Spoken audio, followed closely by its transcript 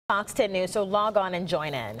Fox 10 News, so log on and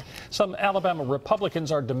join in. Some Alabama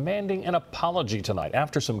Republicans are demanding an apology tonight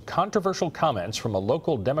after some controversial comments from a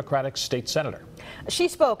local Democratic state senator. She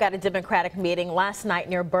spoke at a Democratic meeting last night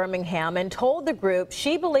near Birmingham and told the group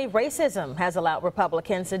she believed racism has allowed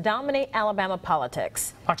Republicans to dominate Alabama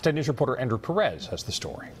politics. Fox 10 News reporter Andrew Perez has the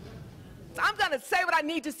story. I'm going to say what I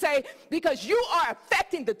need to say because you are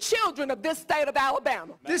affecting the children of this state of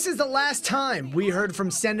Alabama. This is the last time we heard from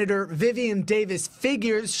Senator Vivian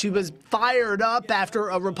Figures. She was fired up after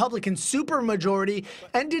a Republican supermajority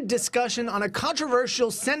ended discussion on a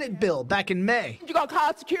controversial Senate bill back in May. You're going to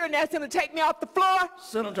call security and ask them to take me off the floor?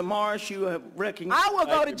 Senator Morris, you have recognized. I will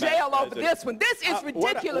go to jail over this one. This is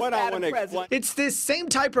ridiculous, Madam President. It's this same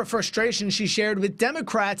type of frustration she shared with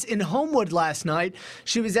Democrats in Homewood last night.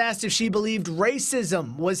 She was asked if she believed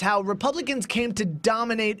racism was how Republicans came to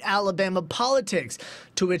dominate Alabama politics,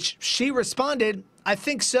 to which she responded, I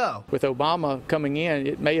think so. With Obama coming in,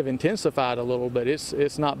 it may have intensified a little, but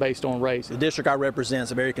it's not based on race. The district I represent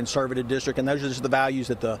is a very conservative district, and those are just the values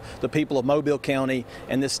that the people of Mobile County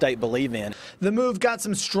and this state believe in. The move got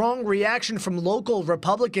some strong reaction from local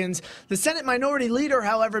Republicans. The Senate Minority Leader,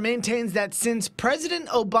 however, maintains that since President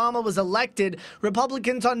Obama was elected,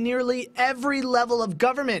 Republicans on nearly every level of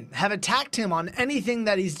government have attacked him on anything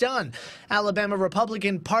that he's done. Alabama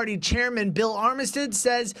Republican Party Chairman Bill Armistead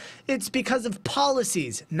says it's because of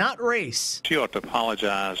policies, not race. She ought to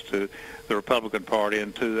apologize to the Republican Party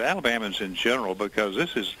and to Alabamans in general, because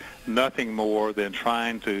this is nothing more than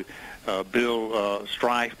trying to build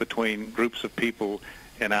strife between groups of people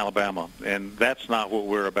in Alabama, and that's not what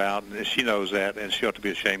we're about. She knows that, and she ought to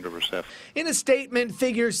be ashamed of herself. In a statement,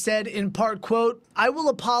 Figures said in part, quote, I will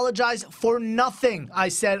apologize for nothing I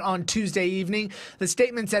said on Tuesday evening. The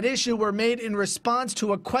statements at issue were made in response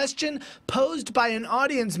to a question posed by an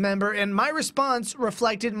audience member, and my response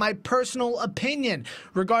reflected my personal opinion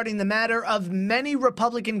regarding the matter of many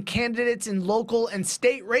Republican candidates in local and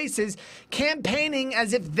state races campaigning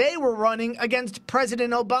as if they were running against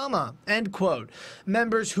President Obama, end quote.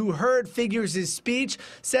 Members who heard Figures' speech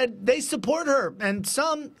said they support her, and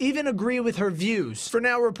some even agree with her views. For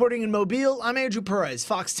now, reporting in Mobile, I'm Andrew Perez,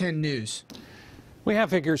 Fox 10 News. We have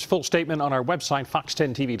Figures' full statement on our website,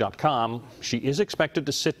 fox10tv.com. She is expected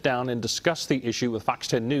to sit down and discuss the issue with Fox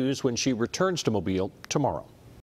 10 News when she returns to Mobile tomorrow.